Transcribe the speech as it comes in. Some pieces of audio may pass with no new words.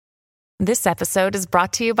This episode is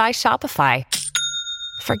brought to you by Shopify.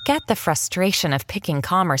 Forget the frustration of picking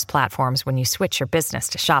commerce platforms when you switch your business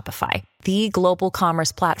to Shopify, the global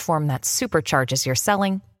commerce platform that supercharges your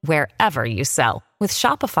selling wherever you sell. With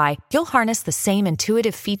Shopify, you'll harness the same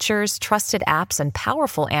intuitive features, trusted apps, and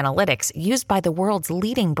powerful analytics used by the world's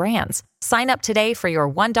leading brands. Sign up today for your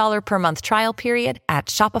 $1 per month trial period at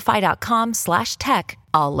shopify.com/tech,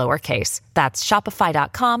 all lowercase. That's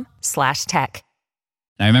shopify.com/tech.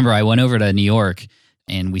 I remember I went over to New York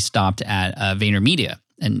and we stopped at VaynerMedia.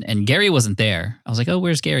 And Gary wasn't there. I was like, oh,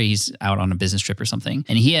 where's Gary? He's out on a business trip or something.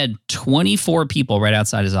 And he had 24 people right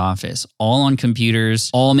outside his office, all on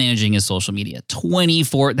computers, all managing his social media.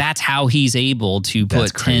 24. That's how he's able to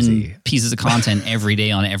put 10 pieces of content every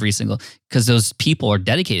day on every single, because those people are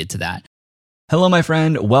dedicated to that. Hello, my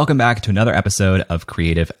friend. Welcome back to another episode of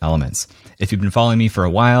Creative Elements. If you've been following me for a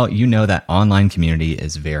while, you know that online community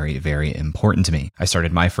is very, very important to me. I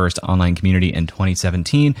started my first online community in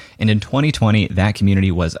 2017, and in 2020, that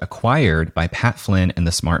community was acquired by Pat Flynn and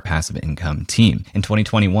the Smart Passive Income team. In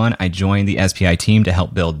 2021, I joined the SPI team to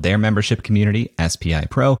help build their membership community, SPI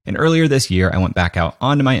Pro, and earlier this year, I went back out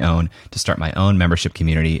onto my own to start my own membership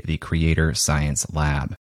community, the Creator Science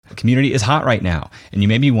Lab. The community is hot right now, and you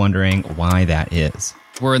may be wondering why that is.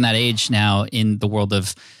 We're in that age now in the world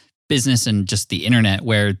of business and just the internet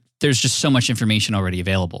where there's just so much information already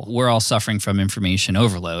available. We're all suffering from information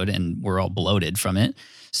overload and we're all bloated from it.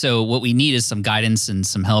 So what we need is some guidance and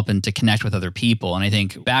some help and to connect with other people. And I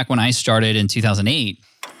think back when I started in 2008,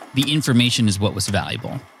 the information is what was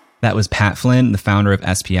valuable. That was Pat Flynn, the founder of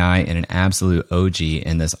SPI and an absolute OG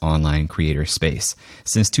in this online creator space.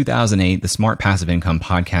 Since 2008, the Smart Passive Income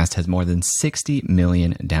podcast has more than 60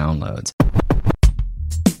 million downloads.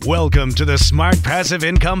 Welcome to the Smart Passive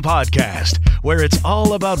Income Podcast, where it's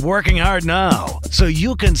all about working hard now so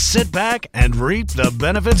you can sit back and reap the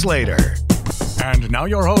benefits later. And now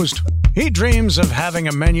your host. He dreams of having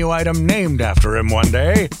a menu item named after him one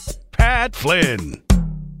day, Pat Flynn.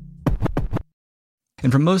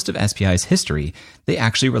 And for most of SPI's history, they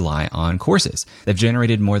actually rely on courses. They've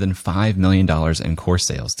generated more than $5 million in course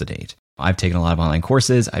sales to date. I've taken a lot of online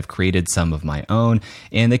courses, I've created some of my own,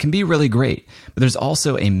 and they can be really great. But there's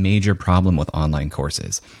also a major problem with online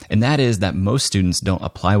courses, and that is that most students don't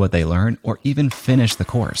apply what they learn or even finish the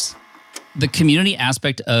course. The community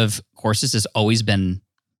aspect of courses has always been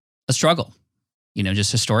a struggle. You know,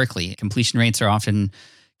 just historically, completion rates are often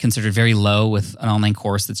considered very low with an online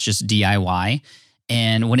course that's just DIY.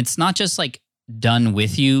 And when it's not just like done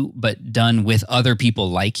with you, but done with other people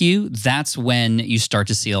like you, that's when you start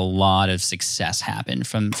to see a lot of success happen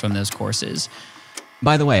from those courses.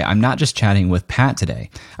 By the way, I'm not just chatting with Pat today.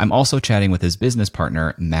 I'm also chatting with his business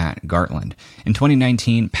partner, Matt Gartland. In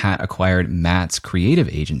 2019, Pat acquired Matt's creative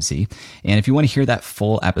agency. And if you want to hear that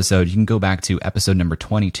full episode, you can go back to episode number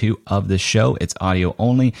 22 of this show. It's audio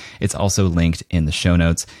only. It's also linked in the show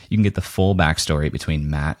notes. You can get the full backstory between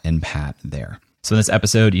Matt and Pat there. So in this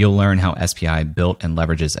episode, you'll learn how SPI built and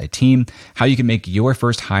leverages a team, how you can make your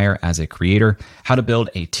first hire as a creator, how to build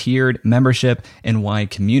a tiered membership, and why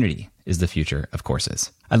community is the future of courses.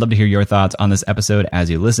 I'd love to hear your thoughts on this episode as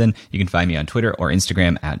you listen. You can find me on Twitter or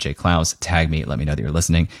Instagram at jklaus. Tag me, let me know that you're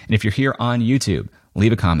listening. And if you're here on YouTube,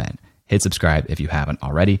 leave a comment. Hit subscribe if you haven't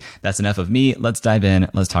already. That's enough of me. Let's dive in.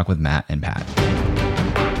 Let's talk with Matt and Pat.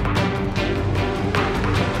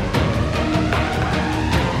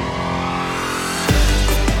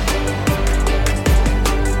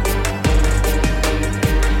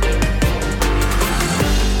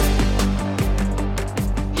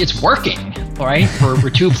 It's working, all right? We're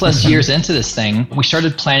 2+ years into this thing. We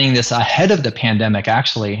started planning this ahead of the pandemic,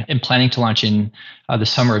 actually, and planning to launch in the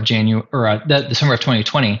summer of the summer of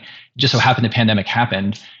 2020. Just so happened the pandemic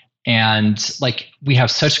happened. And like we have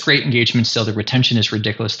such great engagement still, the retention is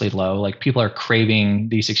ridiculously low. Like people are craving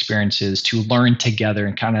these experiences to learn together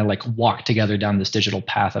and kind of like walk together down this digital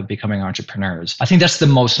path of becoming entrepreneurs. I think that's the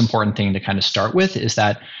most important thing to kind of start with is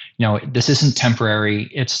that, you know, this isn't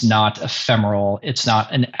temporary. It's not ephemeral. It's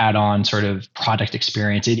not an add-on sort of product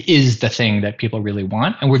experience. It is the thing that people really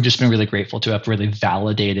want. And we've just been really grateful to have really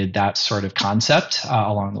validated that sort of concept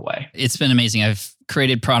along the way. It's been amazing. I've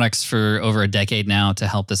created products for over a decade now to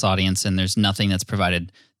help this audience, and there's nothing that's provided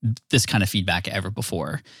this kind of feedback ever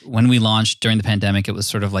before. When we launched during the pandemic, it was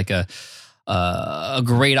sort of like a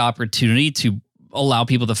great opportunity to allow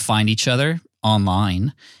people to find each other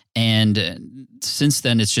online And since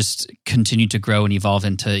then, it's just continued to grow and evolve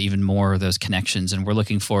into even more of those connections. And we're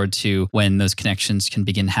looking forward to when those connections can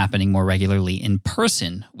begin happening more regularly in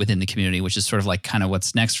person within the community, which is sort of like kind of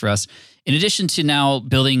what's next for us. In addition to now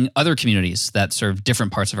building other communities that serve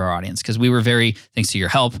different parts of our audience, because we were very, thanks to your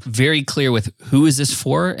help, very clear with who is this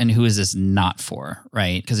for and who is this not for,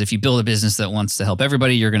 right? Because if you build a business that wants to help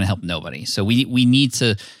everybody, you're going to help nobody. So we need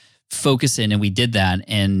to focus in, and we did that.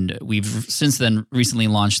 And we've since then recently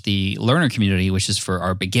launched the learner community, which is for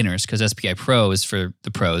our beginners, because SPI Pro is for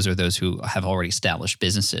the pros or those who have already established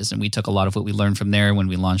businesses. And we took a lot of what we learned from there when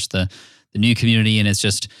we launched the new community, and it's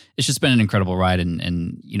just been an incredible ride.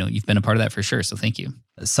 And you've been a part of that for sure. So thank you.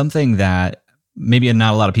 Something that maybe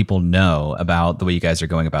not a lot of people know about the way you guys are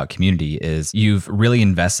going about community is you've really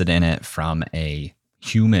invested in it from a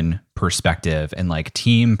human perspective and like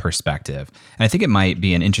team perspective. And I think it might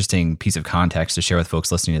be an interesting piece of context to share with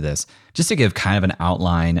folks listening to this, just to give kind of an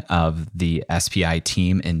outline of the SPI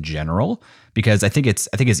team in general, because I think it's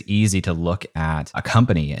easy to look at a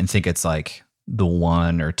company and think it's like the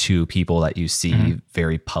one or two people that you see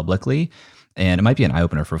very publicly. And it might be an eye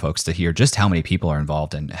opener for folks to hear just how many people are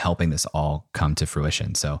involved in helping this all come to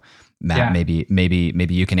fruition. So Matt, maybe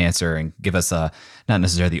you can answer and give us a, not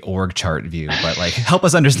necessarily the org chart view, but like help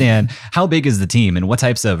us understand how big is the team and what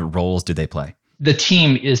types of roles do they play? The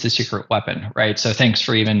team is the secret weapon, right? So thanks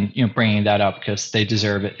for even bringing that up, because they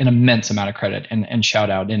deserve an immense amount of credit and shout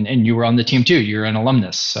out. And you were on the team too. You're an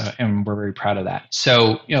alumnus, and we're very proud of that.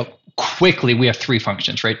 So quickly, we have three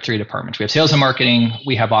functions, right? Three departments. We have sales and marketing,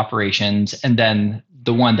 we have operations, and then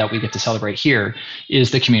the one that we get to celebrate here is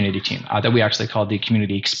the community team that we actually call the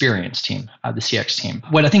community experience team, the CX team.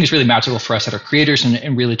 What I think is really magical for us that are creators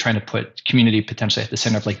and really trying to put community potentially at the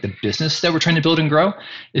center of like the business that we're trying to build and grow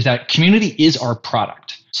is that community is our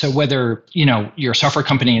product. So whether, you're a software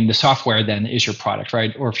company and the software then is your product,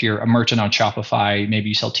 right? Or if you're a merchant on Shopify, maybe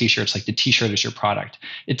you sell t-shirts, like the t-shirt is your product.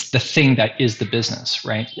 It's the thing that is the business,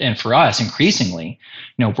 right? And for us, increasingly,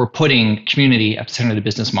 we're putting community at the center of the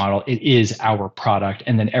business model. It is our product.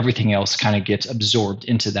 And then everything else kind of gets absorbed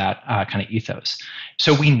into that kind of ethos.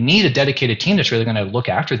 So we need a dedicated team that's really going to look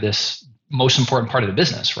after this most important part of the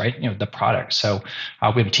business, right? The product. So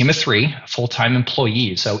we have a team of 3 full-time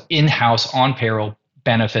employees. So in-house, on payroll,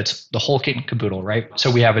 benefits, the whole kit and caboodle, right? So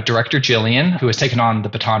we have a director, Jillian, who has taken on the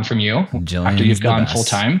baton from you after you've gone full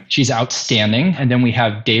time. She's outstanding. And then we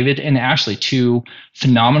have David and Ashley, 2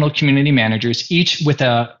 phenomenal community managers, each with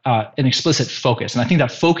an explicit focus. And I think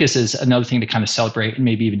that focus is another thing to kind of celebrate and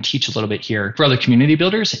maybe even teach a little bit here for other community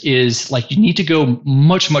builders is like you need to go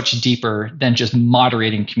much, much deeper than just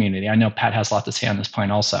moderating community. I know Pat has a lot to say on this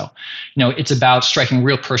point also. It's about striking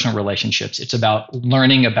real personal relationships. It's about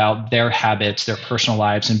learning about their habits, their personal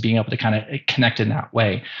lives, and being able to kind of connect in that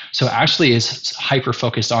way. So Ashley is hyper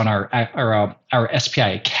focused on our SPI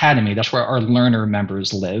Academy. That's where our learner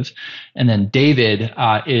members live. And then David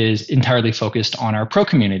is entirely focused on our pro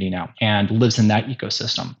community now and lives in that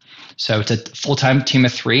ecosystem. So it's a full-time team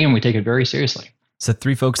of 3, and we take it very seriously. So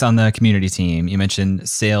 3 folks on the community team. You mentioned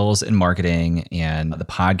sales and marketing and the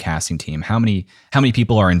podcasting team. How many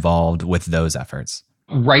people are involved with those efforts?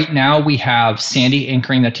 Right now, we have Sandy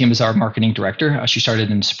anchoring that team as our marketing director. She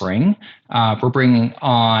started in spring. We're bringing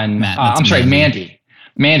on, Mandy.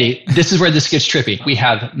 Mandy, this is where this gets trippy. We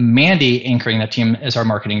have Mandy anchoring that team as our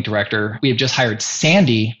marketing director. We have just hired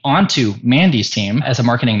Sandy onto Mandy's team as a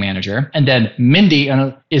marketing manager. And then Mindy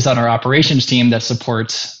is on our operations team that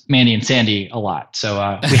supports Mandy and Sandy a lot.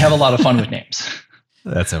 So we have a lot of fun with names.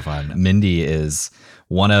 That's so fun. Mindy is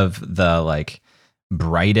one of the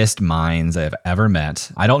brightest minds I've ever met.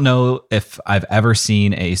 I don't know if I've ever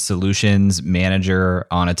seen a solutions manager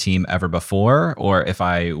on a team ever before, or if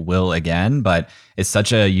I will again, but it's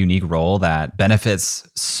such a unique role that benefits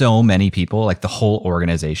so many people, like the whole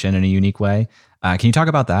organization in a unique way. Can you talk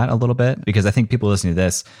about that a little bit? Because I think people listening to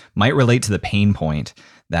this might relate to the pain point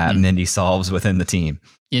that Mindy solves within the team.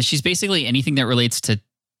 Yeah, she's basically anything that relates to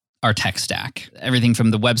our tech stack, everything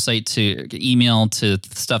from the website to email to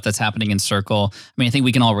stuff that's happening in Circle. I mean, I think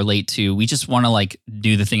we can all relate to, we just want to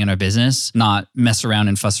do the thing in our business, not mess around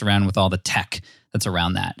and fuss around with all the tech that's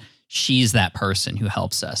around that. She's that person who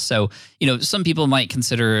helps us. So, some people might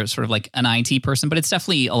consider sort of like an IT person, but it's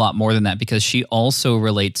definitely a lot more than that because she also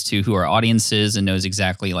relates to who our audience is and knows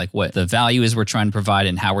exactly what the value is we're trying to provide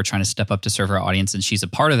and how we're trying to step up to serve our audience. And she's a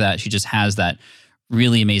part of that. She just has that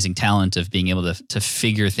really amazing talent of being able to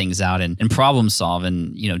figure things out and problem solve.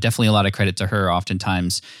 And, definitely a lot of credit to her.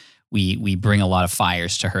 Oftentimes we bring a lot of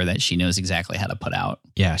fires to her that she knows exactly how to put out.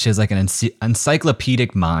 Yeah, she has an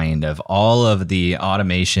encyclopedic mind of all of the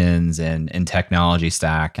automations and technology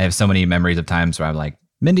stack. I have so many memories of times where I'm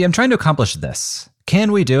Mindy, I'm trying to accomplish this.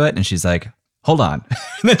 Can we do it? And she's like, hold on.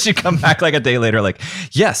 And then she'd come back like a day later, like,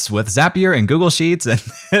 yes, with Zapier and Google Sheets. And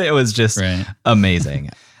it was just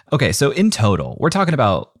amazing. Okay, so in total, we're talking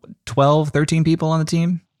about 12, 13 people on the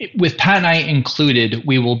team? With Pat and I included,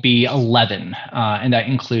 we will be 11, and that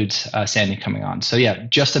includes Sandy coming on. So yeah,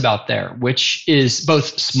 just about there, which is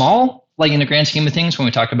both small, like in the grand scheme of things, when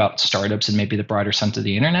we talk about startups and maybe the broader sense of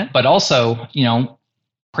the internet, but also,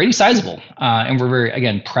 pretty sizable. And we're very,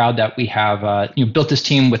 again, proud that we have built this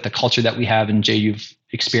team with the culture that we have. And Jay, you've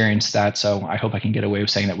experienced that. So I hope I can get away with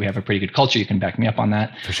saying that we have a pretty good culture. You can back me up on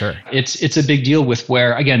that. For sure. It's a big deal with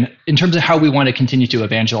where, again, in terms of how we want to continue to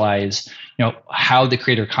evangelize, how the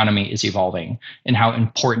creator economy is evolving and how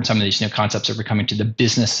important some of these new concepts are becoming to the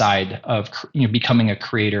business side of becoming a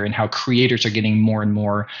creator, and how creators are getting more and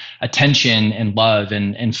more attention and love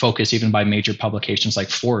and focus, even by major publications like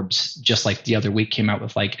Forbes. Just like the other week came out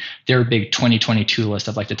with like their big 2022 list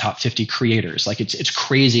of like the top 50 creators. Like it's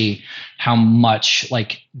crazy how much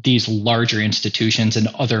like these larger institutions and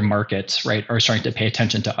other markets, right, are starting to pay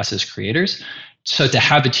attention to us as creators. So to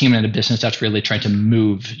have a team and a business that's really trying to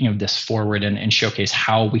move, this forward and showcase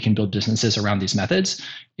how we can build businesses around these methods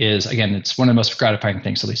is, again, it's one of the most gratifying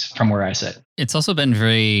things, at least from where I sit. It's also been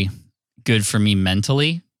very good for me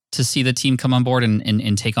mentally to see the team come on board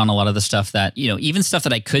and take on a lot of the stuff that, even stuff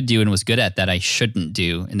that I could do and was good at that I shouldn't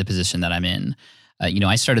do in the position that I'm in.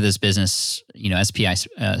 I started this business, SPI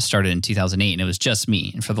started in 2008, and it was just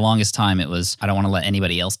me. And for the longest time, it was, I don't want to let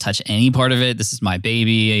anybody else touch any part of it. This is my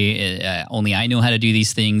baby. Only I know how to do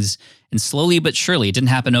these things. And slowly but surely, it didn't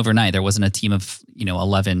happen overnight. There wasn't a team of,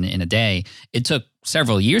 11 in a day. It took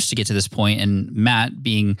several years to get to this point. And Matt,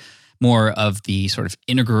 being more of the sort of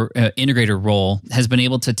integrator role, has been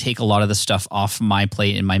able to take a lot of the stuff off my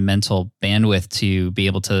plate and my mental bandwidth to be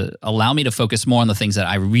able to allow me to focus more on the things that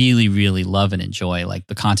I really, really love and enjoy, like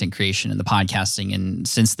the content creation and the podcasting. And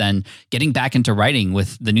since then, getting back into writing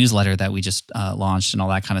with the newsletter that we just launched and all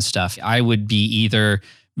that kind of stuff. I would be either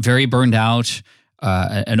very burned out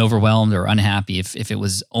and overwhelmed or unhappy if it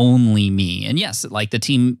was only me. And yes, like the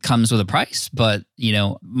team comes with a price, but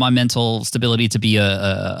my mental stability to be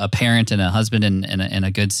a parent and a husband and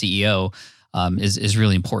a good CEO is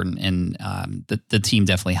really important. And the team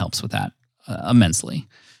definitely helps with that immensely.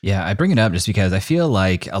 Yeah, I bring it up just because I feel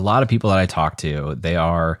like a lot of people that I talk to, they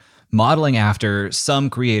are modeling after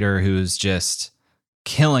some creator who's just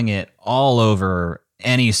killing it all over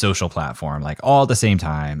any social platform, like all at the same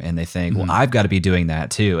time. And they think, well, I've got to be doing that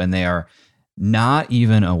too. And they are not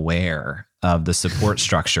even aware of the support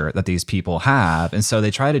structure that these people have. And so they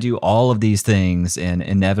try to do all of these things and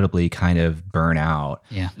inevitably kind of burn out.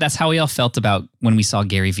 Yeah. That's how we all felt about when we saw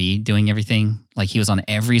Gary Vee doing everything. Like he was on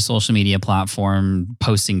every social media platform,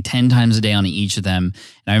 posting 10 times a day on each of them.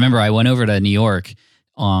 And I remember I went over to New York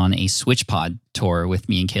on a SwitchPod tour with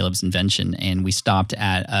me and Caleb's Invention. And we stopped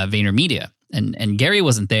at VaynerMedia. And Gary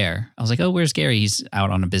wasn't there. I was like, oh, where's Gary? He's out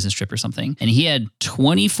on a business trip or something. And he had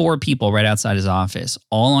 24 people right outside his office,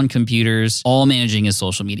 all on computers, all managing his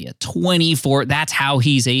social media. 24. That's how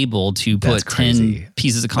he's able to put 10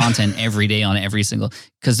 pieces of content every day on every single,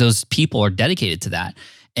 because those people are dedicated to that.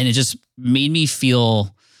 And it just made me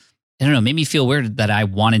feel, made me feel weird that I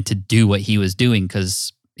wanted to do what he was doing,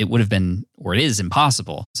 because it would have been, or it is,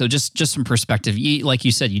 impossible. So just some perspective. Like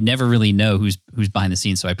you said, you never really know who's behind the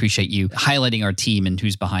scenes. So I appreciate you highlighting our team and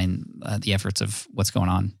who's behind the efforts of what's going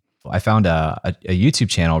on. I found a YouTube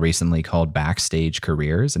channel recently called Backstage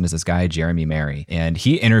Careers, and there's this guy, Jeremy Mary, and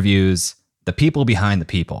he interviews the people behind the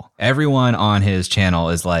people. Everyone on his channel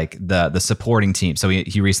is like the supporting team. So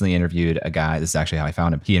he recently interviewed a guy. This is actually how I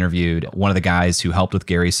found him. He interviewed one of the guys who helped with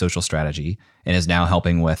Gary's social strategy and is now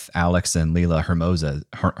helping with Alex and Leila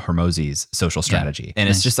Hermose's social strategy. Yeah, and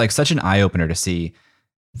nice. It's just like such an eye opener to see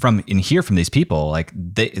hear from these people. Like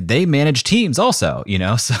they manage teams also,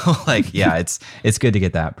 So like, yeah, it's good to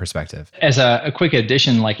get that perspective. As a quick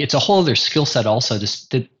addition, like it's a whole other skill set also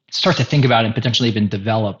to start to think about and potentially even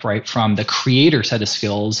develop, right, from the creator set of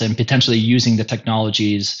skills and potentially using the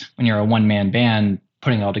technologies when you're a one-man band,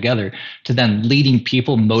 putting it all together, to then leading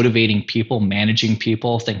people, motivating people, managing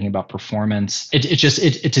people, thinking about performance.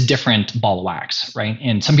 It's a different ball of wax, right?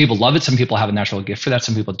 And some people love it. Some people have a natural gift for that.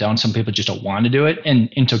 Some people don't. Some people just don't want to do it. And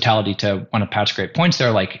in totality, to one of Pat's great points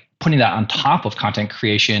there, like putting that on top of content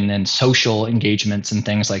creation and social engagements and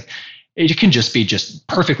things, like it can just be just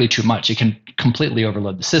perfectly too much. It can completely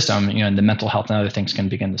overload the system, and the mental health and other things can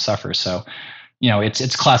begin to suffer. So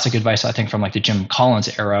it's classic advice, I think, from like the Jim Collins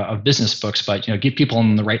era of business books, but, give people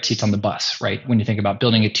in the right seats on the bus, right? When you think about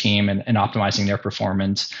building a team and optimizing their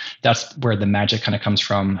performance, that's where the magic kind of comes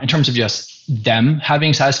from in terms of just them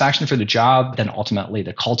having satisfaction for the job. Then ultimately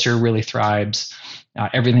the culture really thrives,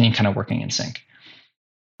 everything kind of working in sync.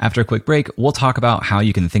 After a quick break, we'll talk about how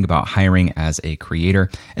you can think about hiring as a creator.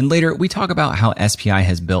 And later, we talk about how SPI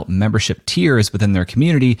has built membership tiers within their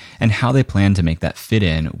community and how they plan to make that fit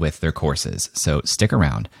in with their courses. So stick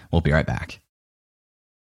around. We'll be right back.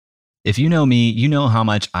 If you know me, you know how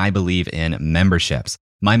much I believe in memberships.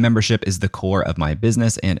 My membership is the core of my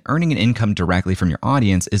business, and earning an income directly from your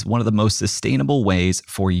audience is one of the most sustainable ways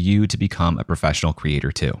for you to become a professional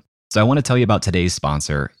creator too. So I want to tell you about today's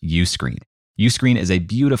sponsor, Uscreen. Uscreen is a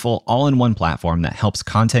beautiful all-in-one platform that helps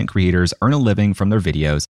content creators earn a living from their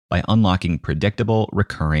videos by unlocking predictable,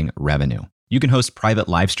 recurring revenue. You can host private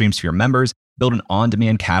live streams for your members, build an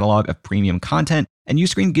on-demand catalog of premium content, and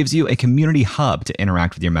Uscreen gives you a community hub to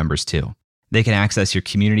interact with your members too. They can access your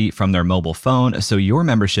community from their mobile phone, so your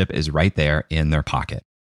membership is right there in their pocket.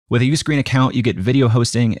 With a Uscreen account, you get video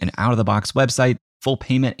hosting, an out-of-the-box website, full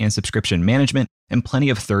payment and subscription management, and plenty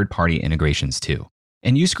of third-party integrations too.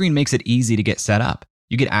 And Uscreen makes it easy to get set up.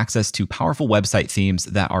 You get access to powerful website themes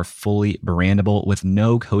that are fully brandable with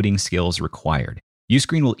no coding skills required.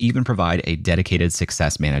 Uscreen will even provide a dedicated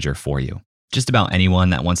success manager for you. Just about anyone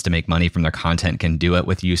that wants to make money from their content can do it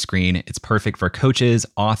with Uscreen. It's perfect for coaches,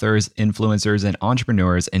 authors, influencers, and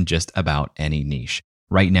entrepreneurs in just about any niche.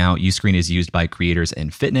 Right now, Uscreen is used by creators in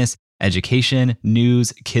fitness, education,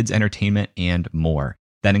 news, kids entertainment, and more.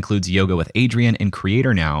 That includes Yoga with Adriene and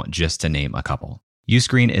Creator Now, just to name a couple.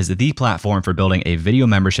 Uscreen is the platform for building a video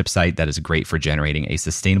membership site that is great for generating a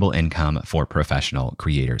sustainable income for professional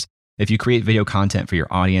creators. If you create video content for your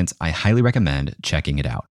audience, I highly recommend checking it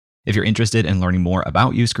out. If you're interested in learning more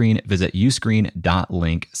about Uscreen, visit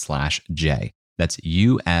uscreen.link/J. That's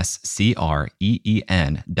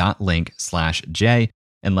uscreen.link/J,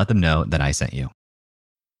 and let them know that I sent you.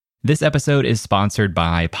 This episode is sponsored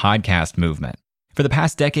by Podcast Movement. For the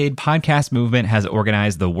past decade, Podcast Movement has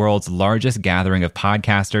organized the world's largest gathering of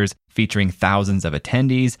podcasters, featuring thousands of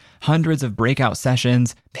attendees, hundreds of breakout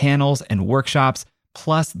sessions, panels, and workshops,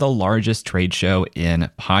 plus the largest trade show in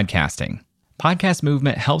podcasting. Podcast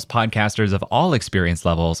Movement helps podcasters of all experience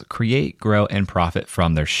levels create, grow, and profit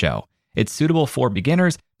from their show. It's suitable for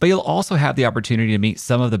beginners, but you'll also have the opportunity to meet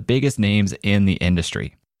some of the biggest names in the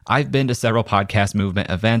industry. I've been to several Podcast Movement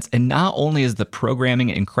events, and not only is the programming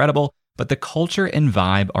incredible, but the culture and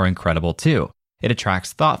vibe are incredible too. It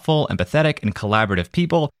attracts thoughtful, empathetic, and collaborative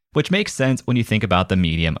people, which makes sense when you think about the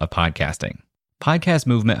medium of podcasting. Podcast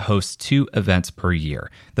Movement hosts 2 events per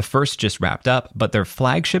year. The first just wrapped up, but their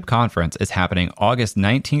flagship conference is happening August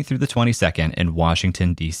 19th through the 22nd in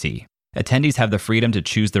Washington, D.C. Attendees have the freedom to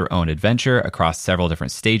choose their own adventure across several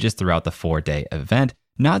different stages throughout the 4-day event,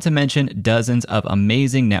 not to mention dozens of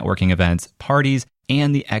amazing networking events, parties,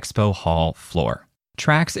 and the expo hall floor.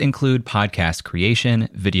 Tracks include podcast creation,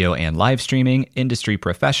 video and live streaming, industry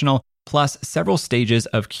professional, plus several stages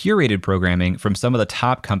of curated programming from some of the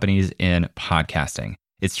top companies in podcasting.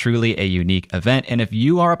 It's truly a unique event, and if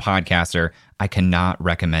you are a podcaster, I cannot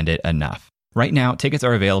recommend it enough. Right now, tickets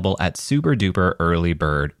are available at super duper early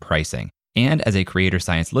bird pricing. And as a Creator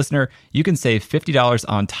Science listener, you can save $50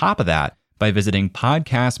 on top of that by visiting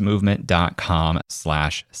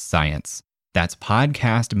podcastmovement.com/science. That's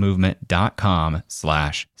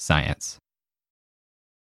podcastmovement.com/science.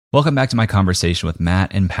 Welcome back to my conversation with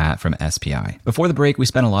Matt and Pat from SPI. Before the break, we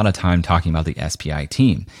spent a lot of time talking about the SPI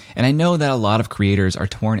team. And I know that a lot of creators are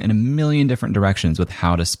torn in a million different directions with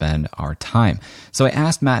how to spend our time. So I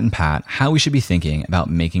asked Matt and Pat how we should be thinking about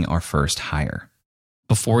making our first hire.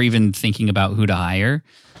 Before even thinking about who to hire,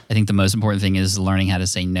 I think the most important thing is learning how to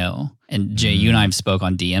say no. And Jay, you and I have spoke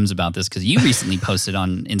on DMs about this because you recently posted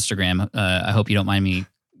on Instagram. I hope you don't mind me,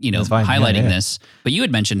 highlighting this. But you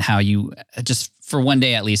had mentioned how you just for one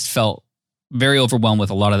day at least felt very overwhelmed with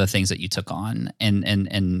a lot of the things that you took on.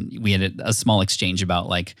 And we had a small exchange about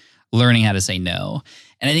like learning how to say no.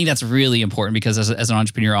 And I think that's really important because as an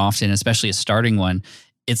entrepreneur often, especially a starting one,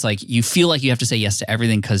 it's like you feel like you have to say yes to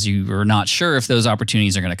everything because you are not sure if those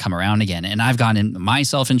opportunities are going to come around again. And I've gotten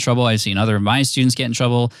myself in trouble. I've seen other of my students get in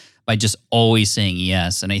trouble by just always saying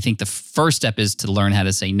yes. And I think the first step is to learn how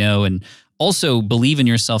to say no and also believe in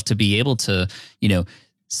yourself to be able to,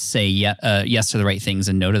 say yes to the right things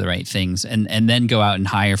and no to the right things. And then go out and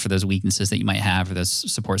hire for those weaknesses that you might have or those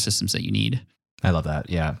support systems that you need. I love that.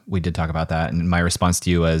 Yeah, we did talk about that. And my response to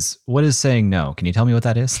you was, what is saying no? Can you tell me what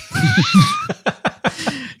that is?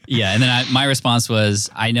 Yeah. And then my response was,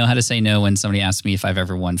 I know how to say no when somebody asks me if I've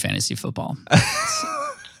ever won fantasy football.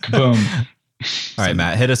 Boom. All right,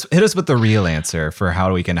 Matt, hit us with the real answer for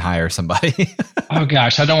how we can hire somebody. Oh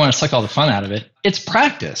gosh, I don't want to suck all the fun out of it. It's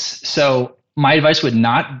practice. So my advice would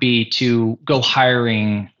not be to go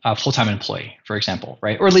hiring a full-time employee, for example,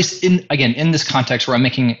 right? Or at least in this context where I'm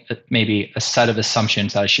making maybe a set of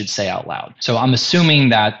assumptions that I should say out loud. So I'm assuming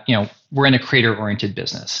that, we're in a creator-oriented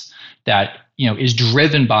business that, is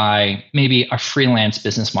driven by maybe a freelance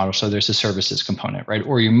business model. So there's a services component, right?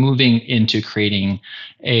 Or you're moving into creating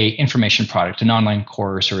a information product, an online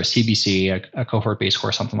course or a CBC, a cohort-based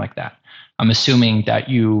course, something like that. I'm assuming that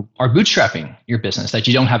you are bootstrapping your business, that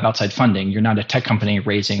you don't have outside funding. You're not a tech company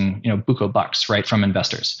raising, buco bucks, right, from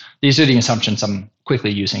investors. These are the assumptions I'm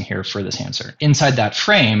quickly using here for this answer. Inside that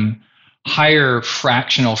frame, hire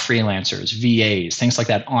fractional freelancers, VAs, things like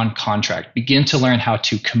that on contract. Begin to learn how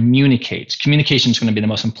to communicate. Communication is going to be the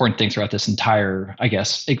most important thing throughout this entire,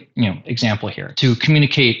 example here. To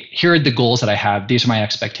communicate, here are the goals that I have. These are my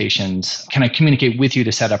expectations. Can I communicate with you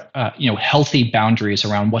to set up, healthy boundaries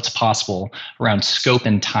around what's possible, around scope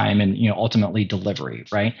and time, and ultimately delivery.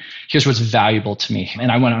 Right? Here's what's valuable to me,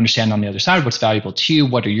 and I want to understand on the other side what's valuable to you.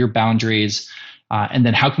 What are your boundaries? And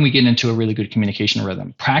then how can we get into a really good communication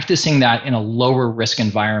rhythm? Practicing that in a lower risk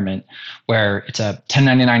environment where it's a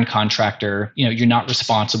 1099 contractor, you're not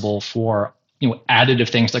responsible for additive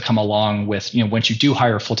things that come along with, once you do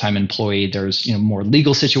hire a full-time employee, there's, more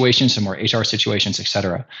legal situations and more HR situations, et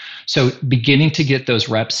cetera. So beginning to get those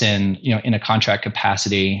reps in a contract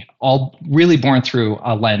capacity, all really born through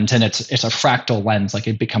a lens, and it's a fractal lens, like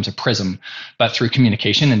it becomes a prism, but through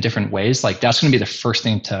communication in different ways, like that's going to be the first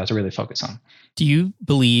thing to really focus on. Do you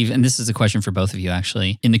believe, and this is a question for both of you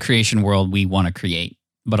actually, in the creation world, we want to create,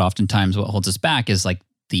 but oftentimes what holds us back is like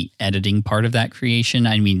the editing part of that creation.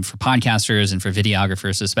 I mean, for podcasters and for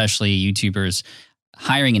videographers, especially YouTubers,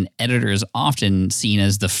 hiring an editor is often seen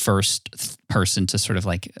as the first person to sort of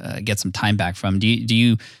get some time back from. Do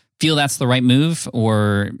you feel that's the right move,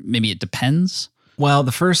 or maybe it depends? Well,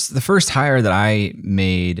 the first hire that I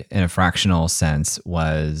made in a fractional sense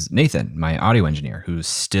was Nathan, my audio engineer, who's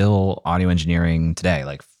still audio engineering today,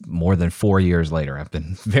 like more than 4 years later. I've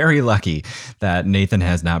been very lucky that Nathan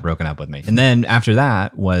has not broken up with me. And then after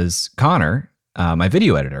that was Connor, my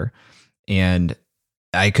video editor, and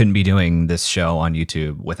I couldn't be doing this show on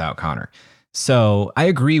YouTube without Connor. So I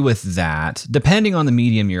agree with that, depending on the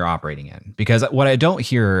medium you're operating in, because what I don't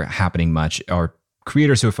hear happening much are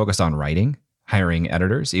creators who are focused on writing hiring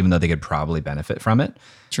editors, even though they could probably benefit from it.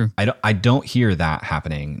 True. I don't hear that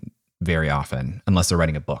happening very often unless they're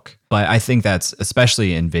writing a book. But I think that's,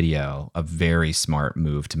 especially in video, a very smart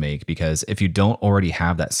move to make, because if you don't already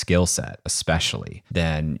have that skill set, especially,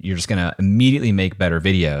 then you're just going to immediately make better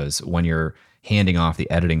videos when you're handing off the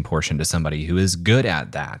editing portion to somebody who is good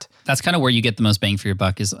at that. That's kind of where you get the most bang for your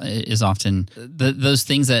buck, is often those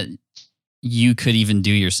things that you could even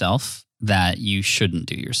do yourself that you shouldn't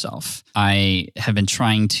do yourself. I have been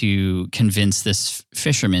trying to convince this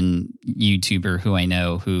fisherman YouTuber who I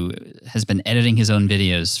know, who has been editing his own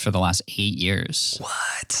videos for the last 8 years.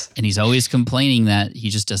 What? And he's always complaining that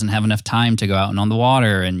he just doesn't have enough time to go out and on the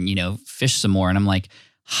water and, fish some more. And I'm like,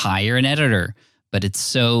 hire an editor. But it's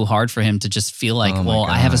so hard for him to just feel like,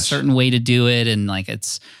 I have a certain way to do it. And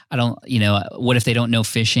what if they don't know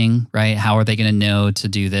fishing, right? How are they going to know to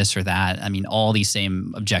do this or that? I mean, all these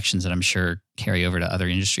same objections that I'm sure carry over to other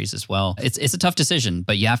industries as well. It's a tough decision,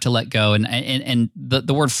 but you have to let go. And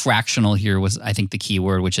the word fractional here was, I think, the key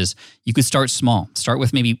word, which is you could start small. Start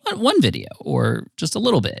with maybe one video or just a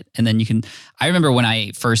little bit. And then you can, I remember when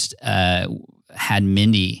I first had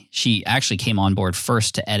Mindy, she actually came on board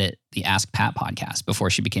first to edit the Ask Pat podcast before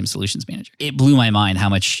she became solutions manager. It blew my mind how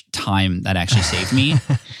much time that actually saved me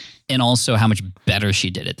and also how much better she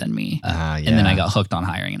did it than me. And then I got hooked on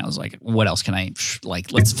hiring and I was like, what else can I,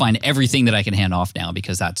 let's find everything that I can hand off now,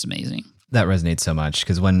 because that's amazing. That resonates so much,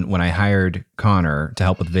 because when I hired Connor to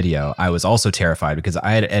help with video, I was also terrified because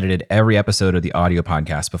I had edited every episode of the audio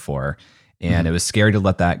podcast before, and it was scary to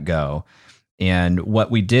let that go. And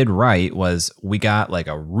what we did right was we got like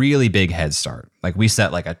a really big head start. Like we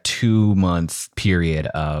set like a 2-month period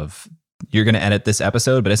of, you're going to edit this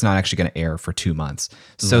episode, but it's not actually going to air for 2 months.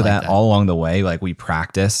 So that all along the way, like we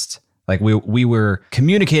practiced, like we were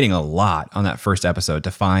communicating a lot on that first episode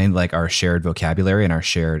to find like our shared vocabulary and our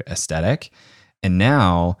shared aesthetic. And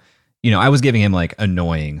now, I was giving him like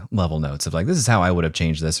annoying level notes of like, this is how I would have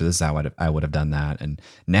changed this, or this is how I would have done that. And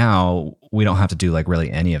now we don't have to do like really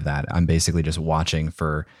any of that. I'm basically just watching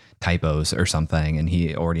for typos or something, and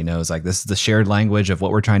he already knows like this is the shared language of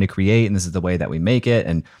what we're trying to create, and this is the way that we make it.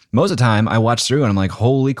 And most of the time I watch through and I'm like,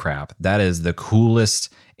 holy crap, that is the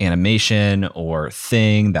coolest animation or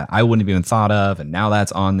thing that I wouldn't have even thought of, and now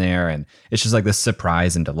that's on there. And it's just like this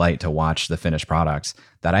surprise and delight to watch the finished products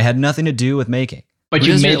that I had nothing to do with making. But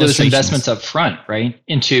you made those investments up front, right?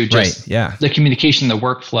 Into just the communication, the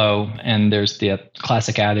workflow, and there's the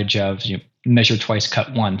classic adage of measure twice,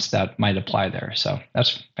 cut once that might apply there. So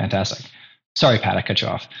that's fantastic. Sorry, Pat, I cut you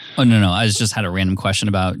off. Oh, no. I just had a random question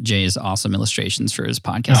about Jay's awesome illustrations for his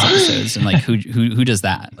podcast episodes. And like, who does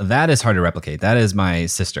that? That is hard to replicate. That is my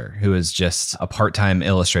sister, who is just a part-time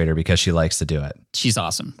illustrator because she likes to do it. She's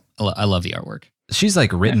awesome. I love the artwork. She's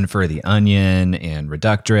like written for The Onion and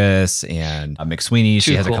Reductress and McSweeney.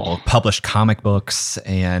 She has a couple of published comic books,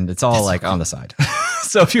 and it's all like on the side.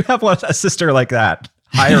 So if you have a sister like that,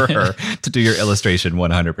 hire her to do your illustration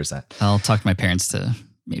 100%. I'll talk to my parents to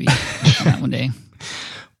maybe that one day.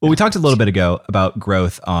 Well, we talked a little bit ago about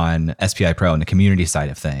growth on SPI Pro and the community side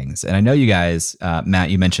of things. And I know you guys, Matt,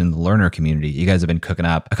 you mentioned the learner community. You guys have been cooking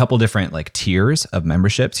up a couple different like tiers of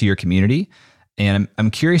membership to your community. And I'm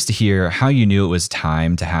curious to hear how you knew it was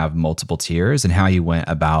time to have multiple tiers and how you went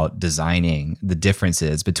about designing the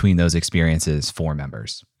differences between those experiences for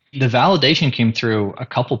members. The validation came through a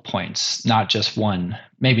couple points, not just one,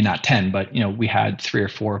 maybe not 10, but we had 3 or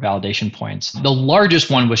 4 validation points. The largest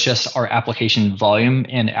one was just our application volume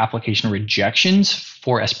and application rejections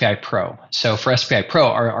for SPI Pro. So for SPI Pro,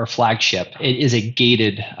 our flagship, it is a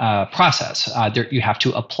gated process. You have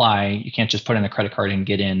to apply. You can't just put in a credit card and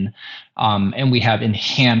get in. And we have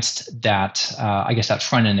enhanced that, that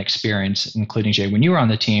front end experience, including Jay, when you were on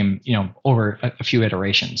the team, over a few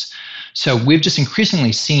iterations. So we've just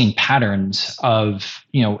increasingly seen patterns of,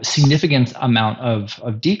 significant amount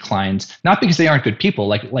of declines, not because they aren't good people.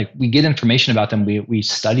 Like we get information about them, we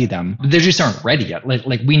study them, but they just aren't ready yet.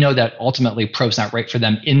 Like we know that ultimately Pro's not right for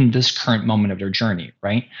them in this current moment of their journey,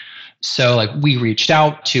 right? So like we reached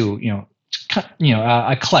out to,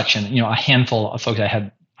 a collection, a handful of folks that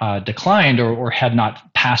had declined or had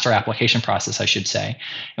not passed our application process, I should say.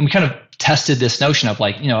 And we kind of tested this notion of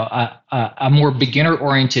like, a more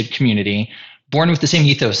beginner-oriented community born with the same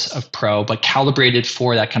ethos of Pro, but calibrated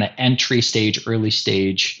for that kind of entry stage, early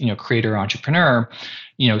stage, creator, entrepreneur,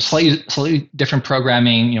 slightly different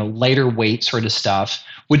programming, lighter weight sort of stuff.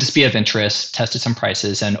 Would this be of interest? Tested some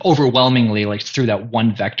prices, and overwhelmingly, like through that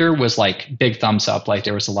one vector, was like big thumbs up. Like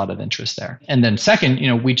there was a lot of interest there. And then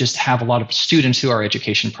second, we just have a lot of students who are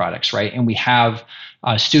education products, right? And we have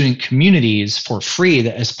student communities for free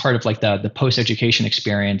that as part of like the post-education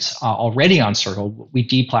experience already on Circle. We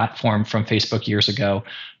deplatformed from Facebook years ago,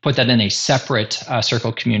 put that in a separate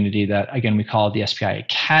Circle community that, again, we call the SPI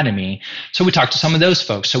Academy. So we talked to some of those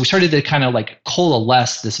folks. So we started to kind of like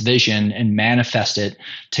coalesce this vision and manifest it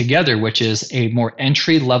together, which is a more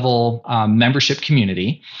entry-level membership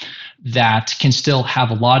community that can still have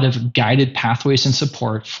a lot of guided pathways and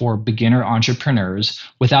support for beginner entrepreneurs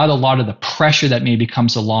without a lot of the pressure that maybe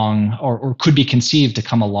comes along or could be conceived to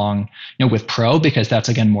come along with Pro, because that's,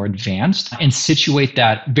 again, more advanced, and situate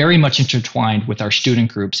that very much intertwined with our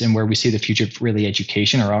student groups and where we see the future of really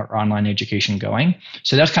education or our online education going.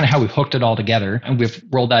 So that's kind of how we've hooked it all together. And we've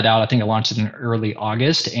rolled that out. I think it launched in early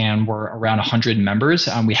August, and we're around 100 members.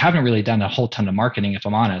 We haven't really done a whole ton of marketing, if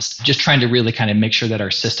I'm honest, just trying to really kind of make sure that our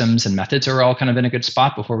systems and methods are all kind of in a good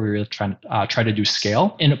spot before we really try to do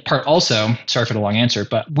scale. In part also, sorry for the long answer,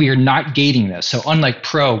 but we are not gating this. So unlike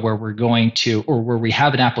Pro, where we're going to, or where we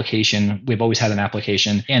have an application, we've always had an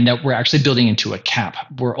application, and that we're actually building into a cap.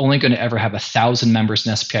 We're only going to ever have 1,000 members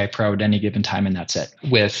in SPI Pro at any given time, and that's it.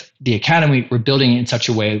 With the Academy, we're building it in such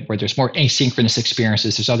a way where there's more asynchronous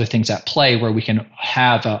experiences. There's other things at play where we can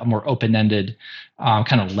have a more open-ended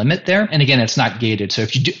kind of limit there. And again, it's not gated. So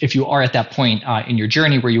if you are at that point in your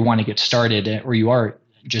journey where you want to get started, or you are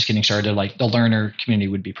just getting started, like the learner community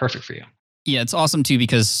would be perfect for you. Yeah, it's awesome too,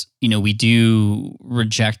 because, we do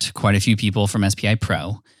reject quite a few people from SPI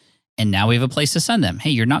Pro, and now we have a place to send them.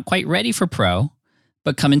 Hey, you're not quite ready for Pro,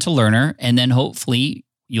 but come into Learner, and then hopefully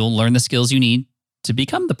you'll learn the skills you need to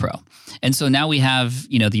become the Pro. And so now we have,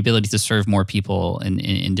 the ability to serve more people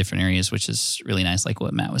in different areas, which is really nice, like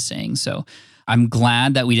what Matt was saying. So I'm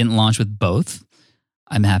glad that we didn't launch with both.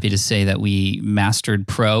 I'm happy to say that we mastered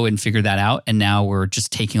Pro and figured that out. And now we're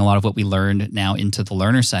just taking a lot of what we learned now into the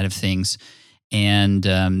learner side of things. And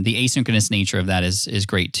the asynchronous nature of that is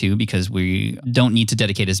great too, because we don't need to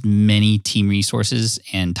dedicate as many team resources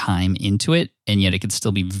and time into it. And yet it could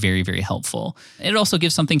still be very, very helpful. It also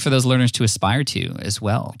gives something for those learners to aspire to as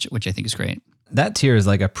well, which I think is great. That tier is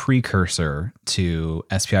like a precursor to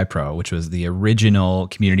SPI Pro, which was the original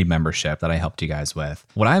community membership that I helped you guys with.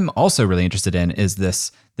 What I'm also really interested in is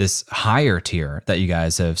this higher tier that you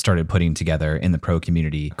guys have started putting together in the pro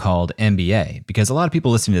community called MBA, because a lot of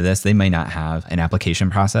people listening to this, they may not have an application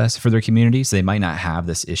process for their community. So they might not have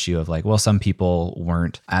this issue of like, well, some people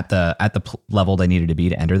weren't at the level they needed to be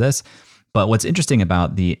to enter this. But what's interesting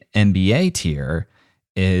about the MBA tier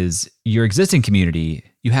is your existing community,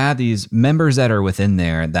 you have these members that are within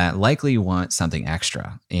there that likely want something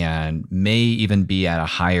extra and may even be at a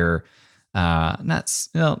higher,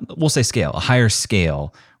 we'll say scale, a higher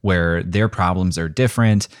scale where their problems are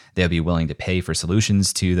different. They'll be willing to pay for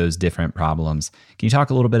solutions to those different problems. Can you talk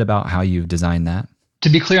a little bit about how you've designed that? To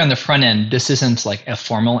be clear on the front end, this isn't like a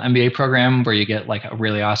formal MBA program where you get like a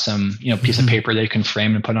really awesome, piece of paper that you can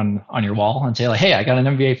frame and put on your wall and say like, hey, I got an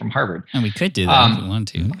MBA from Harvard. And we could do that if we want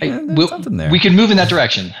to. We could move in that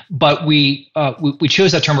direction, but we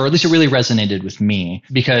chose that term, or at least it really resonated with me,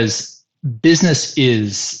 because business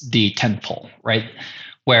is the tentpole, right?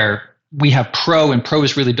 Where we have pro, and pro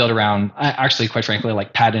is really built around, actually, quite frankly,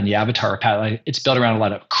 like Pat and the avatar. Pat, it's built around a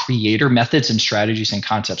lot of creator methods and strategies and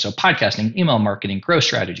concepts. So podcasting, email marketing, growth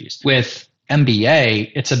strategies. With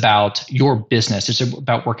MBA, it's about your business. It's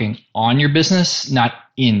about working on your business, not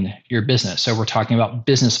in your business. So we're talking about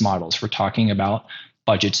business models. We're talking about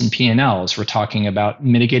budgets and P&Ls. We're talking about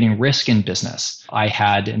mitigating risk in business. I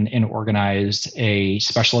had and organized a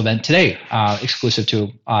special event today, exclusive to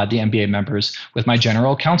the MBA members, with my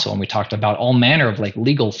general counsel. And we talked about all manner of like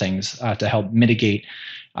legal things to help mitigate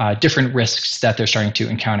different risks that they're starting to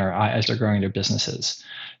encounter as they're growing their businesses.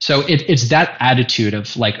 So it's that attitude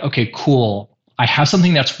of like, okay, cool. I have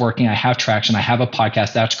something that's working. I have traction. I have a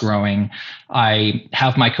podcast that's growing. I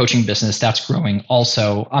have my coaching business that's growing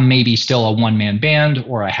also. I'm maybe still a one-man band,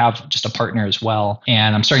 or I have just a partner as well.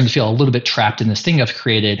 And I'm starting to feel a little bit trapped in this thing I've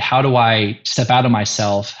created. How do I step out of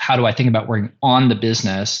myself? How do I think about working on the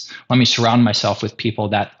business? Let me surround myself with people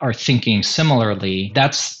that are thinking similarly.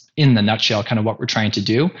 That's in the nutshell kind of what we're trying to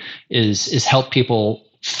do is help people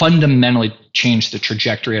fundamentally change the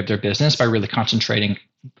trajectory of their business by really concentrating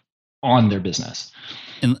on their business.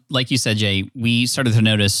 And like you said, Jay, we started to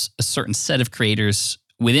notice a certain set of creators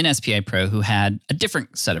within SPI Pro who had a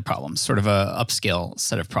different set of problems, sort of a upscale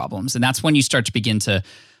set of problems. And that's when you start to begin to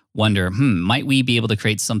wonder, might we be able to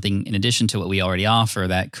create something in addition to what we already offer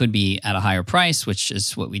that could be at a higher price, which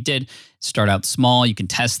is what we did. Start out small. You can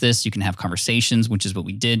test this. You can have conversations, which is what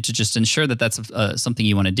we did to just ensure that that's something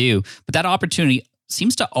you want to do. But that opportunity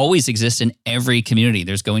seems to always exist in every community.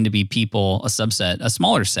 There's going to be people, a subset, a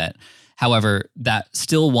smaller set, however, that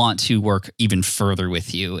still want to work even further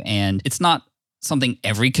with you. And it's not something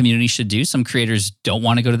every community should do. Some creators don't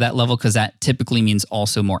want to go to that level because that typically means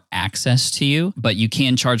also more access to you, but you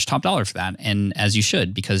can charge top dollar for that. And as you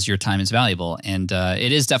should, because your time is valuable. And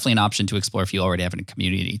it is definitely an option to explore if you already have a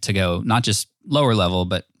community to go, not just lower level,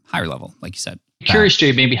 but higher level, like you said. Curious,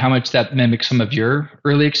 Jay, maybe how much that mimics some of your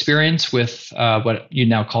early experience with what you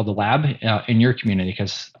now call the lab in your community,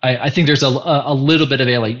 because I think there's a little bit of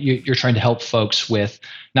you're trying to help folks with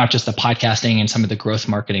not just the podcasting and some of the growth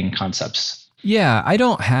marketing concepts. Yeah,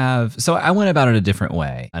 so I went about it a different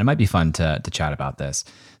way, and it might be fun to chat about this.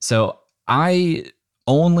 So I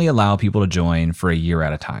only allow people to join for a year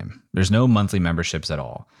at a time. There's no monthly memberships at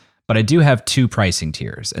all. But I do have two pricing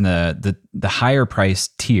tiers, and the higher price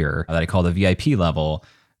tier that I call the VIP level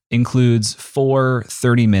includes 4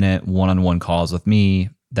 30-minute one-on-one calls with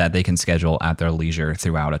me that they can schedule at their leisure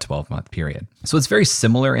throughout a 12-month period. So it's very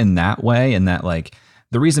similar in that way, in that like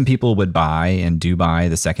the reason people would buy and do buy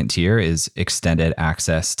the second tier is extended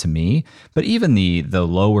access to me. But even the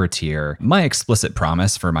lower tier, my explicit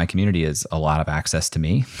promise for my community is a lot of access to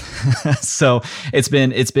me. So it's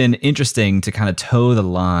been interesting to kind of toe the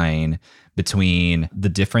line between the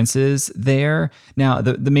differences there. Now,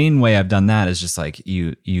 the main way I've done that is just like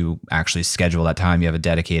you actually schedule that time. You have a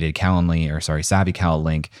dedicated SavvyCal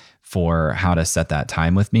link for how to set that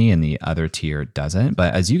time with me, and the other tier doesn't.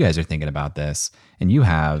 But as you guys are thinking about this, and you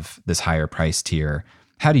have this higher price tier,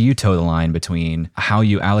 how do you toe the line between how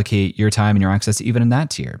you allocate your time and your access even in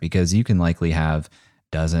that tier? Because you can likely have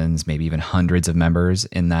dozens, maybe even hundreds of members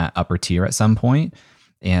in that upper tier at some point.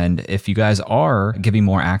 And if you guys are giving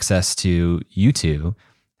more access to you two,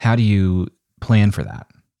 how do you plan for that?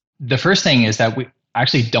 The first thing is that we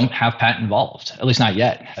actually don't have Pat involved, at least not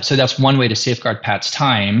yet. So that's one way to safeguard Pat's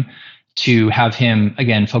time. to have him,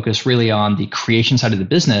 again, focus really on the creation side of the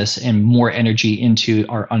business and more energy into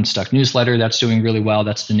our Unstuck newsletter. That's doing really well.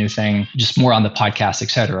 That's the new thing. Just more on the podcast,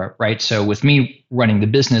 et cetera, right? So with me running the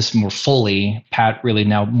business more fully, Pat really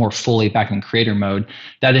now more fully back in creator mode,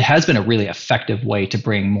 that it has been a really effective way to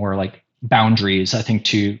bring more like boundaries, I think,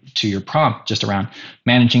 to your prompt, just around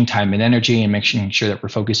managing time and energy and making sure that we're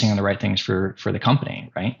focusing on the right things for the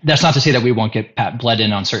company, right? That's not to say that we won't get Pat bled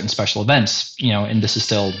in on certain special events, and this is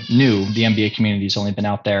still new. The MBA community has only been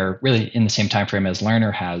out there really in the same time frame as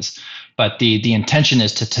Learner has. But the intention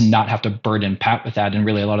is to not have to burden Pat with that. And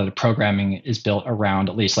really a lot of the programming is built around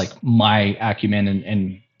at least like my acumen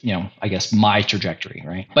and I guess my trajectory,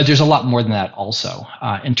 right? But there's a lot more than that also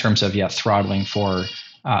in terms of, throttling for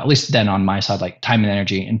at least then on my side, like time and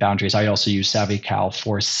energy and boundaries. I also use SavvyCal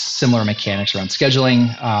for similar mechanics around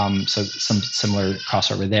scheduling. So some similar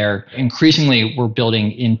crossover there. Increasingly, we're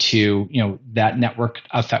building into, that network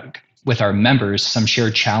effect with our members, some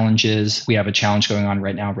shared challenges. We have a challenge going on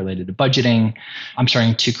right now related to budgeting. I'm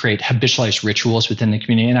starting to create habitualized rituals within the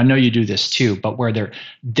community. And I know you do this too, but where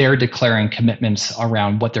they're declaring commitments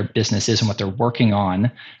around what their business is and what they're working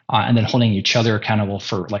on, and then holding each other accountable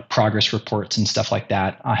for like progress reports and stuff like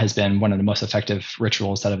that has been one of the most effective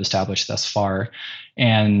rituals that I've established thus far.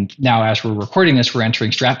 And now as we're recording this, we're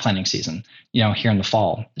entering strat planning season, here in the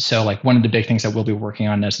fall. So like one of the big things that we'll be working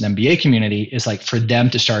on as an MBA community is like for them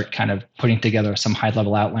to start kind of putting together some high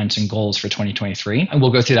level outlines and goals for 2023. And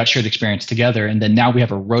we'll go through that shared experience together. And then now we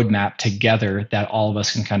have a roadmap together that all of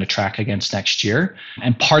us can kind of track against next year.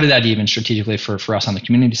 And part of that even strategically for us on the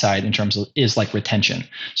community side in terms of is like retention.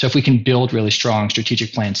 So if we can build really strong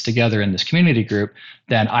strategic plans together in this community group,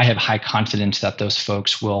 then I have high confidence that those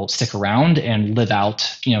folks will stick around and live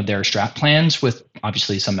out, their strat plans with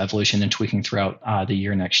obviously some evolution and tweaking throughout the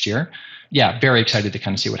year next year. Yeah, very excited to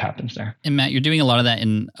kind of see what happens there. And Matt, you're doing a lot of that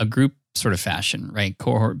in a group sort of fashion, right?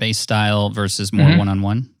 Cohort-based style versus more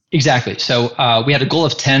one-on-one? Exactly. So we had a goal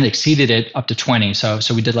of 10, exceeded it up to 20. So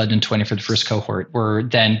we did let in 20 for the first cohort. We're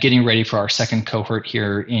then getting ready for our second cohort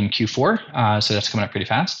here in Q4. So that's coming up pretty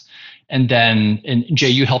fast. And then, Jay,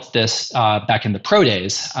 you helped this back in the pro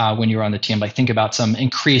days when you were on the team. Like think about some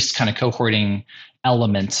increased kind of cohorting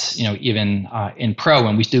elements, even in pro,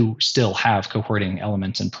 and we do still have cohorting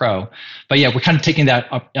elements in pro. But yeah, we're kind of taking that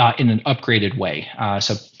up in an upgraded way.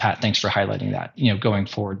 So Pat, thanks for highlighting that, going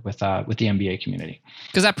forward with the MBA community.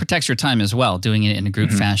 Because that protects your time as well. Doing it in a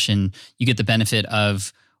group fashion, you get the benefit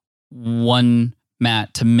of one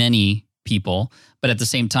Matt to many people, but at the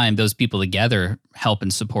same time, those people together help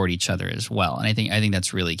and support each other as well. And I think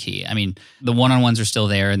that's really key. I mean, the one-on-ones are still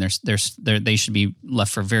there, and they should be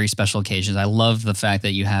left for very special occasions. I love the fact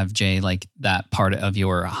that you have, Jay, like that part of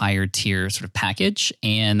your higher tier sort of package,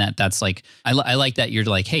 and that's like I like that you're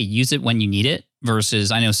like, hey, use it when you need it.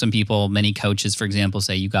 Versus, I know some people, many coaches, for example,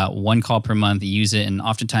 say you got one call per month, you use it, and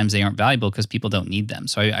oftentimes they aren't valuable because people don't need them.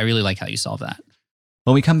 So I really like how you solve that.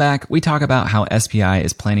 When we come back, we talk about how SPI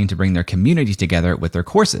is planning to bring their community together with their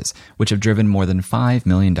courses, which have driven more than $5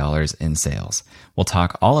 million in sales. We'll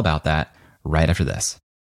talk all about that right after this.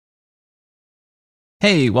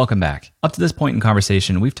 Hey, welcome back. Up to this point in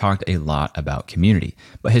conversation, we've talked a lot about community,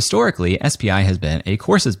 but historically, SPI has been a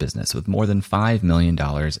courses business with more than $5 million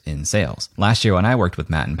in sales. Last year when I worked with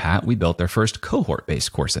Matt and Pat, we built their first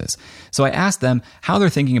cohort-based courses. So I asked them how they're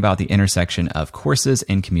thinking about the intersection of courses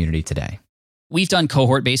and community today. We've done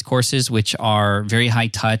cohort-based courses, which are very high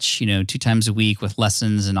touch, 2 times a week with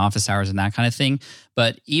lessons and office hours and that kind of thing.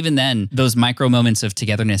 But even then, those micro moments of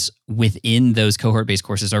togetherness within those cohort-based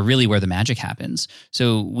courses are really where the magic happens.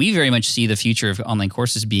 So we very much see the future of online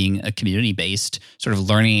courses being a community-based sort of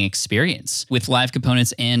learning experience with live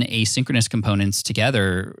components and asynchronous components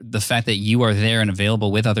together. The fact that you are there and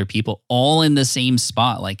available with other people all in the same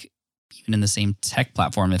spot, like even in the same tech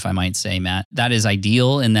platform, if I might say, Matt, that is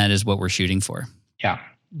ideal, and that is what we're shooting for. Yeah.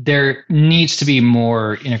 There needs to be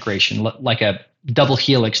more integration, like a double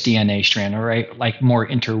helix DNA strand, all right? Like more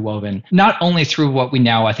interwoven, not only through what we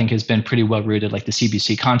now I think has been pretty well rooted, like the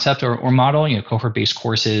CBC concept or model, cohort-based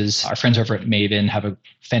courses. Our friends over at Maven have a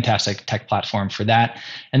fantastic tech platform for that.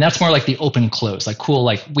 And that's more like the open close, like cool,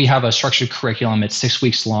 like we have a structured curriculum. It's 6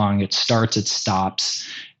 weeks long. It starts, it stops.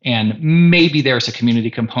 And maybe there's a community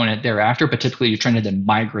component thereafter, but typically you're trying to then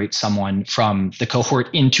migrate someone from the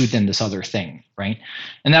cohort into then this other thing, right?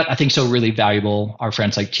 And that I think is so really valuable. Our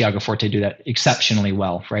friends like Tiago Forte do that exceptionally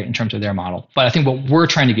well, right, in terms of their model. But I think what we're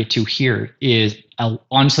trying to get to here is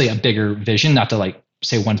honestly a bigger vision, not to like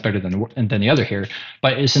say one's better than the other here,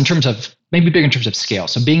 but it's in terms of maybe bigger in terms of scale.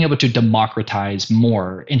 So being able to democratize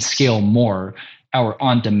more and scale more our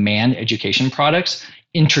on-demand education products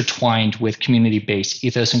intertwined with community-based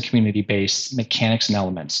ethos and community-based mechanics and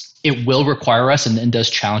elements. It will require us and does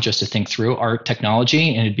challenge us to think through our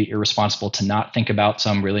technology, and it'd be irresponsible to not think about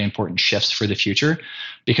some really important shifts for the future,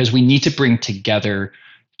 because we need to bring together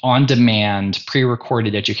on-demand,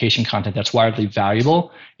 pre-recorded education content that's widely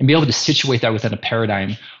valuable and be able to situate that within a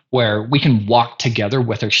paradigm where we can walk together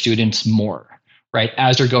with our students more, right,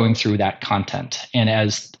 as they're going through that content, and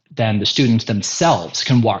as then the students themselves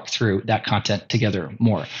can walk through that content together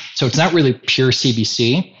more. So it's not really pure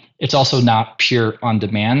CBC. It's also not pure on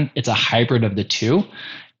demand. It's a hybrid of the two.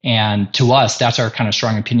 And to us, that's our kind of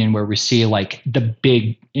strong opinion, where we see like the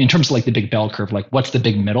big, in terms of like the big bell curve, like what's the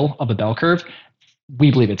big middle of a bell curve?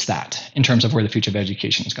 We believe it's that in terms of where the future of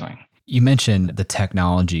education is going. You mentioned the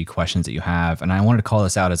technology questions that you have, and I wanted to call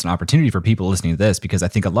this out as an opportunity for people listening to this, because I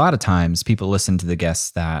think a lot of times people listen to the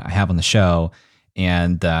guests that I have on the show,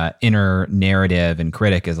 and the inner narrative and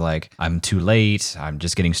critic is like, I'm too late. I'm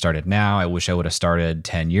just getting started now. I wish I would have started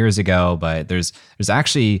 10 years ago. But there's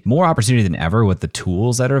actually more opportunity than ever with the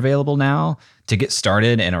tools that are available now to get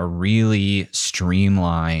started in a really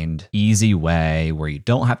streamlined, easy way where you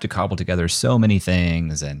don't have to cobble together so many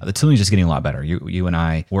things. And the tooling is just getting a lot better. You and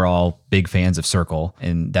I, we're all big fans of Circle,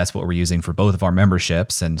 and that's what we're using for both of our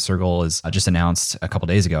memberships. And Circle is just announced a couple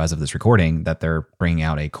days ago, as of this recording, that they're bringing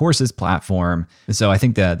out a courses platform. And so I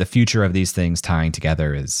think the future of these things tying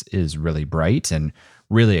together is really bright and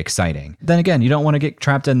really exciting. Then again, you don't want to get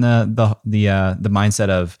trapped in the mindset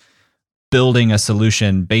of building a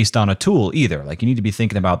solution based on a tool either. Like, you need to be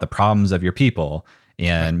thinking about the problems of your people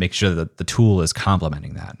and make sure that the tool is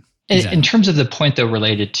complementing that. Exactly. In terms of the point though,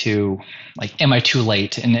 related to like, am I too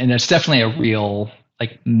late? And it's definitely a real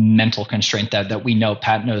like mental constraint that we know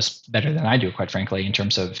Pat knows better than I do, quite frankly, in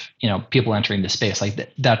terms of, people entering the space.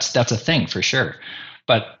 Like that's a thing for sure.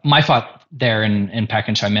 But my thought there, and Pat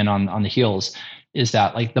can chime in on the heels, is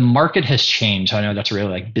that like the market has changed. I know that's a really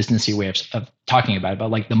like businessy way of talking about it,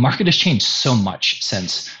 but like the market has changed so much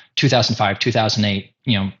since 2005, 2008,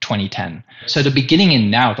 2010. So the beginning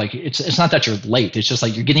and now, like it's not that you're late. It's just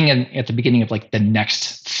like you're getting in at the beginning of like the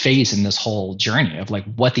next phase in this whole journey of like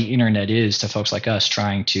what the internet is to folks like us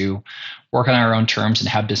trying to work on our own terms and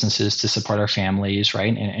have businesses to support our families,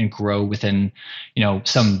 right? And grow within,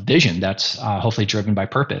 some vision that's hopefully driven by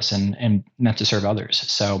purpose and meant to serve others.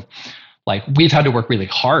 So like we've had to work really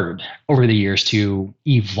hard over the years to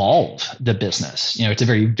evolve the business. It's a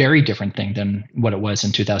very, very different thing than what it was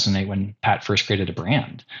in 2008 when Pat first created a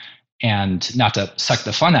brand. And not to suck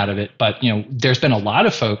the fun out of it, but there's been a lot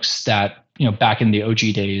of folks that, back in the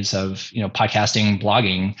OG days of, podcasting,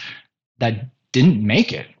 blogging, that didn't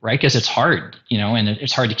make it, right? Because it's hard, and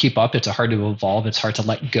it's hard to keep up. It's hard to evolve. It's hard to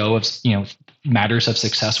let go of, matters of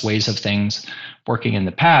success, ways of things working in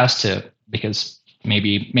the past because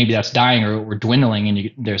maybe that's dying or we're dwindling,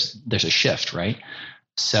 and there's a shift, right?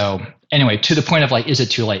 So anyway, to the point of like, is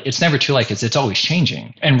it too late? It's never too late, because it's always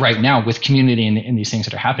changing. And right now with community and these things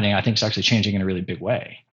that are happening, I think it's actually changing in a really big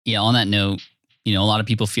way. Yeah. On that note, a lot of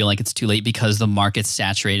people feel like it's too late because the market's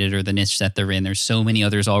saturated or the niche that they're in. There's so many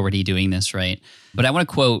others already doing this, right? But I want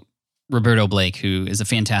to quote Roberto Blake, who is a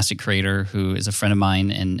fantastic creator, who is a friend of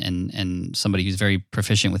mine and somebody who's very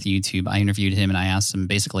proficient with YouTube. I interviewed him and I asked him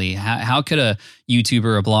basically, how could a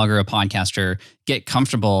YouTuber, a blogger, a podcaster get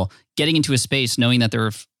comfortable getting into a space knowing that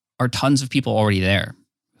there are tons of people already there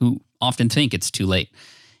who often think it's too late?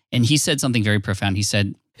 And he said something very profound. He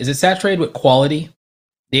said, is it saturated with quality?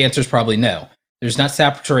 The answer is probably no. There's not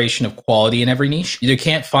saturation of quality in every niche. You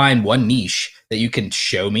can't find one niche that you can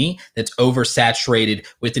show me that's oversaturated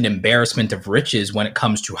with an embarrassment of riches when it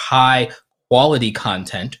comes to high quality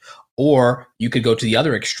content, or you could go to the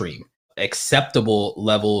other extreme, acceptable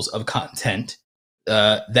levels of content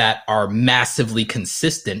that are massively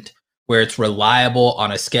consistent, where it's reliable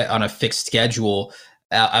on a fixed schedule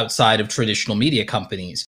outside of traditional media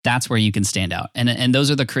companies. That's where you can stand out. And those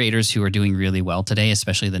are the creators who are doing really well today,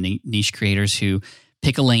 especially the niche creators who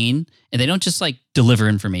pick a lane and they don't just like deliver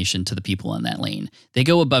information to the people in that lane. They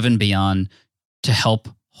go above and beyond to help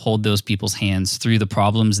hold those people's hands through the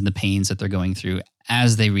problems and the pains that they're going through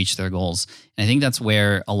as they reach their goals. And I think that's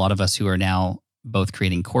where a lot of us who are now both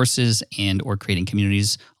creating courses and or creating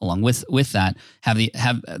communities along with that have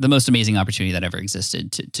the most amazing opportunity that ever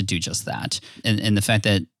existed to do just that. And the fact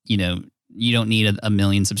that, you don't need a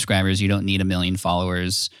million subscribers, you don't need a million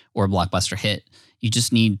followers or a blockbuster hit. You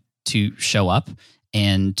just need to show up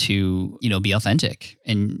and to, be authentic,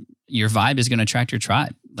 and your vibe is going to attract your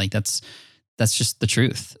tribe. Like that's just the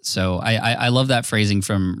truth. So I love that phrasing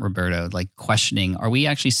from Roberto, like questioning, are we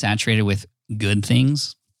actually saturated with good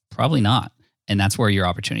things? Probably not. And that's where your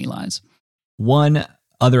opportunity lies. One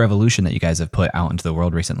other evolution that you guys have put out into the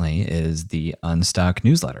world recently is the Unstuck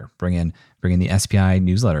newsletter, bringing the SPI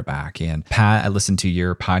newsletter back. And Pat, I listened to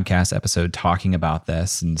your podcast episode talking about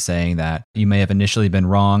this and saying that you may have initially been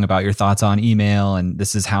wrong about your thoughts on email, and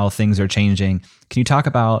this is how things are changing. Can you talk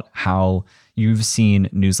about how you've seen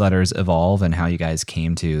newsletters evolve and how you guys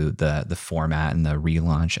came to the format and the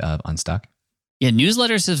relaunch of Unstuck? Yeah,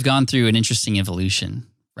 newsletters have gone through an interesting evolution,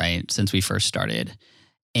 right, since we first started.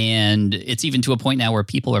 And it's even to a point now where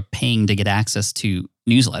people are paying to get access to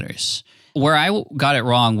newsletters. Where I got it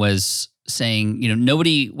wrong was saying,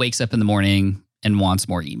 nobody wakes up in the morning and wants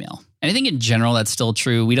more email. And I think in general, that's still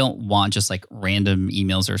true. We don't want just like random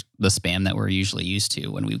emails or the spam that we're usually used to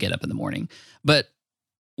when we get up in the morning. But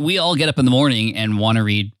we all get up in the morning and want to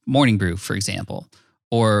read Morning Brew, for example.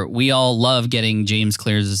 Or we all love getting James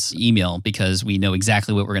Clear's email because we know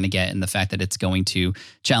exactly what we're going to get and the fact that it's going to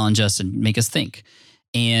challenge us and make us think.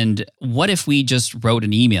 And what if we just wrote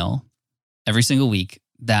an email every single week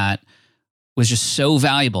that was just so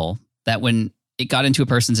valuable that when it got into a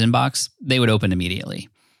person's inbox, they would open immediately?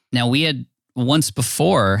 Now, we had once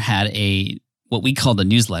before had what we called a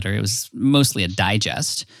newsletter. It was mostly a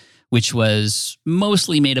digest, which was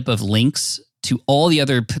mostly made up of links to all the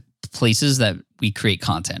other places that we create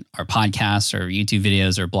content, our podcasts or YouTube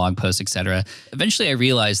videos or blog posts, etc. Eventually, I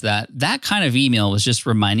realized that kind of email was just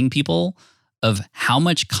reminding people of how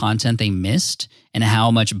much content they missed and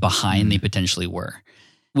how much behind they potentially were.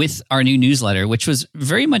 With our new newsletter, which was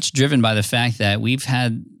very much driven by the fact that we've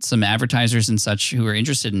had some advertisers and such who are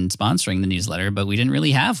interested in sponsoring the newsletter, but we didn't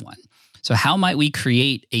really have one. So how might we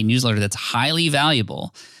create a newsletter that's highly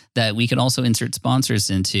valuable that we can also insert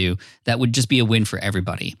sponsors into that would just be a win for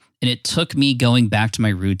everybody? And it took me going back to my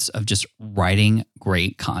roots of just writing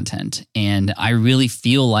great content. And I really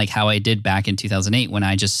feel like how I did back in 2008 when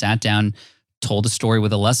I just sat down, told a story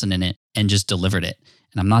with a lesson in it, and just delivered it.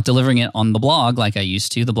 And I'm not delivering it on the blog like I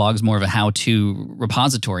used to. The blog's more of a how-to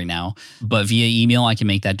repository now. But via email, I can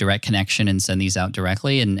make that direct connection and send these out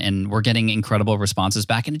directly. And we're getting incredible responses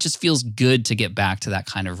back. And it just feels good to get back to that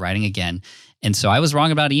kind of writing again. And so I was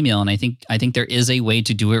wrong about email. And I think there is a way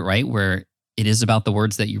to do it right where it is about the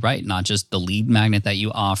words that you write, not just the lead magnet that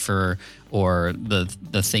you offer or the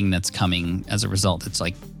thing that's coming as a result. It's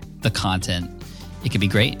like the content. It could be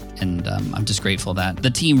great, and I'm just grateful that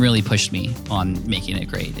the team really pushed me on making it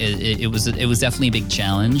great. It was definitely a big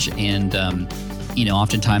challenge, and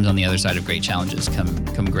oftentimes on the other side of great challenges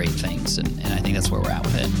come great things, and I think that's where we're at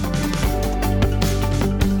with it.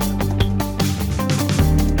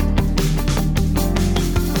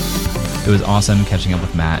 It was awesome catching up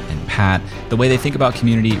with Matt and Pat. The way they think about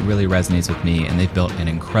community really resonates with me, and they've built an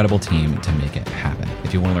incredible team to make it happen.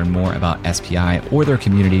 If you want to learn more about SPI or their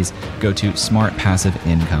communities, go to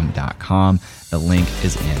smartpassiveincome.com. The link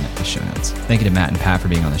is in the show notes. Thank you to Matt and Pat for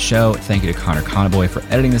being on the show. Thank you to Connor Conaboy for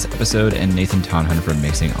editing this episode and Nathan Tonhun for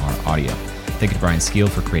mixing our audio. Thank you to Brian Skeel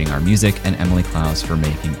for creating our music and Emily Klaus for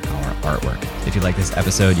making our artwork. If you like this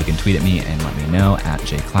episode, you can tweet at me and let me know at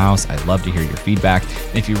jklaus. I'd love to hear your feedback.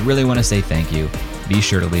 And if you really want to say thank you, be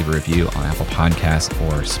sure to leave a review on Apple Podcasts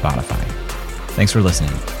or Spotify. Thanks for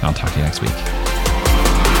listening, and I'll talk to you next week.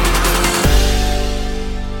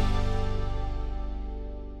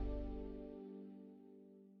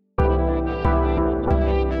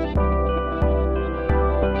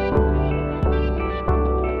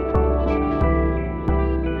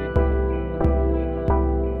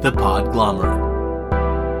 The Podglomerate,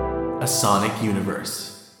 a sonic universe.